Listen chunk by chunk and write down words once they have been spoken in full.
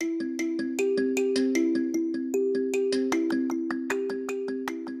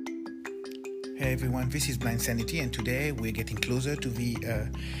everyone, this is Blind Sanity, and today we're getting closer to the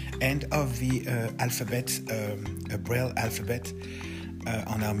end of the alphabet, Braille alphabet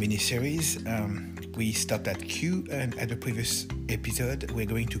on our miniseries. We stopped at Q, and at the previous episode we're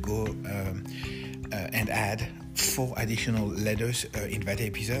going to go and add 4 additional letters in that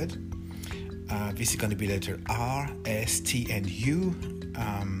episode. This is going to be letter R, S, T, and U.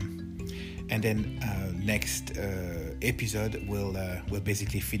 And then next episode we'll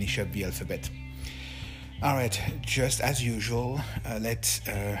basically finish up the alphabet. All right, just as usual, let's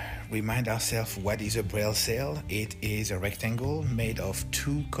remind ourselves what is a Braille cell. It is a rectangle made of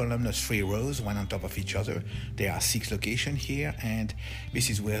 2 columnars, 3 rows, one on top of each other. There are 6 locations here, and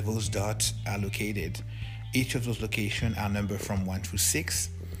this is where those dots are located. Each of those locations are numbered from 1 to 6.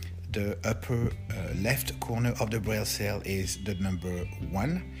 The upper left corner of the Braille cell is the number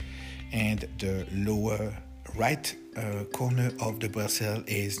 1. And the lower right corner of the Braille cell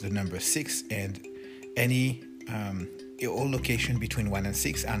is the number 6, and all locations between 1 and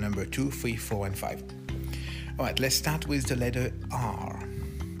 6 are number 2, 3, 4, and 5. All right, let's start with the letter R.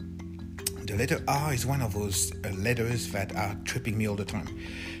 The letter R is one of those letters that are tripping me all the time.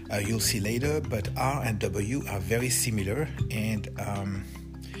 You'll see later, but R and W are very similar, and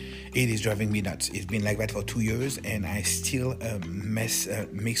it is driving me nuts. It's been like that for 2 years, and I still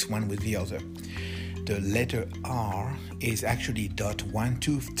mix one with the other. The letter R is actually dot 1,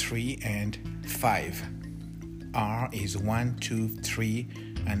 2, 3, and 5. R is 1, 2, 3,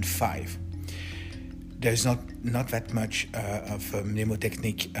 and 5. There's not that much of a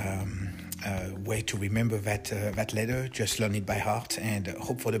mnemotechnic way to remember that letter. Just learn it by heart and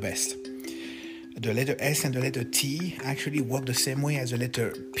hope for the best. The letter S and the letter T actually work the same way as the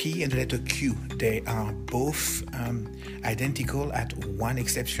letter P and the letter Q. They are both identical at one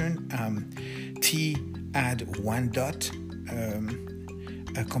exception. T add 1 dot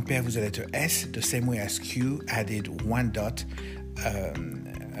compared with the letter S, the same way as Q added 1 dot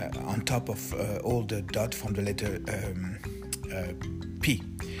on top of all the dot from the letter P.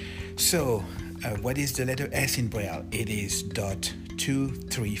 So what is the letter S in Braille? It is dot 2,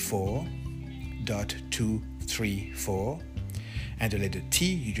 3, 4. Dot 2, 3, 4, and the letter T,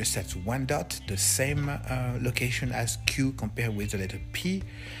 you just set 1 dot, the same location as Q compared with the letter P.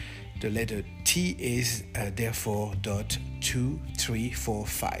 The letter T is therefore dot 2, 3, 4,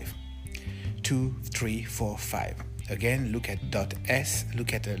 5. 2, 3, 4, 5. Again, look at dot S.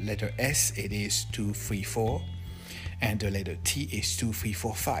 Look at the letter S. It is 2, 3, 4, and the letter T is 2, 3,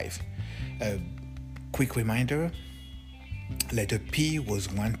 4, 5. Quick reminder: letter P was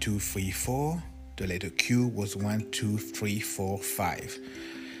 1, 2, 3, 4. The letter Q was 1, 2, 3, 4, 5.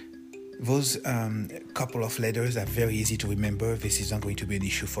 Those couple of letters are very easy to remember. This is not going to be an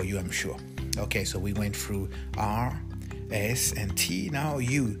issue for you, I'm sure. Okay, so we went through R, S, and T. Now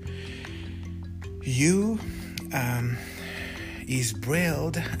U. U is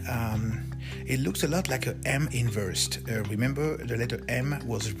brailled. It looks a lot like an M inversed. Remember, the letter M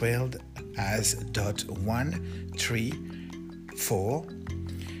was brailled as dot 1, 3, 4.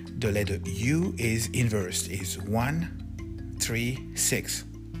 The letter U is inversed, is 1, 3, 6.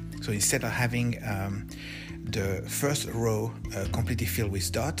 So instead of having the first row completely filled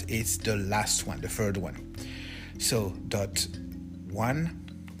with dot, it's the last one, the third one. So dot 1,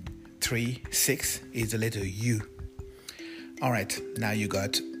 3, 6 is the letter U. All right, now you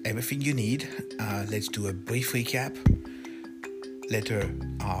got everything you need. Let's do a brief recap. Letter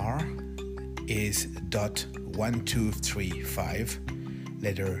R is dot 1, 2, 3, 5.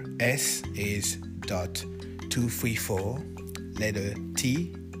 Letter S is dot 2, 3, 4. Letter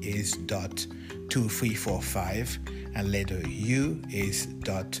T is dot 2, 3, 4, 5. And letter U is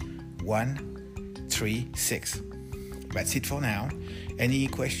dot 1, 3, 6. That's it for now. Any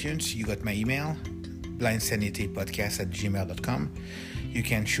questions? You got my email, blindsanitypodcast@gmail.com. You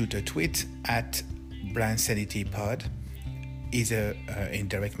can shoot a tweet at blindsanitypod, either in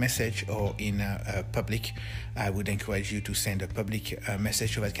direct message or in public. I would encourage you to send a public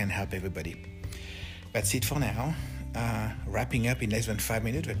message so that can help everybody. That's it for now. Wrapping up in less than 5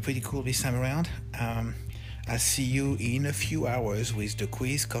 minutes, but pretty cool this time around. I'll see you in a few hours with the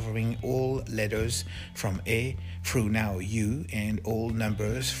quiz covering all letters from A through now U and all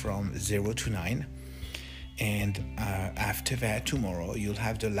numbers from 0 to 9. And after that, tomorrow, you'll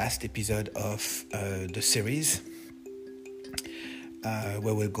have the last episode of the series,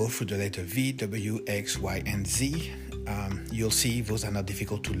 where we'll go through the letter V, W, X, Y, and Z. You'll see those are not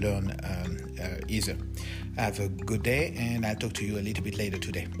difficult to learn either. Have a good day, and I'll talk to you a little bit later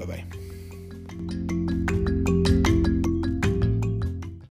today. Bye-bye.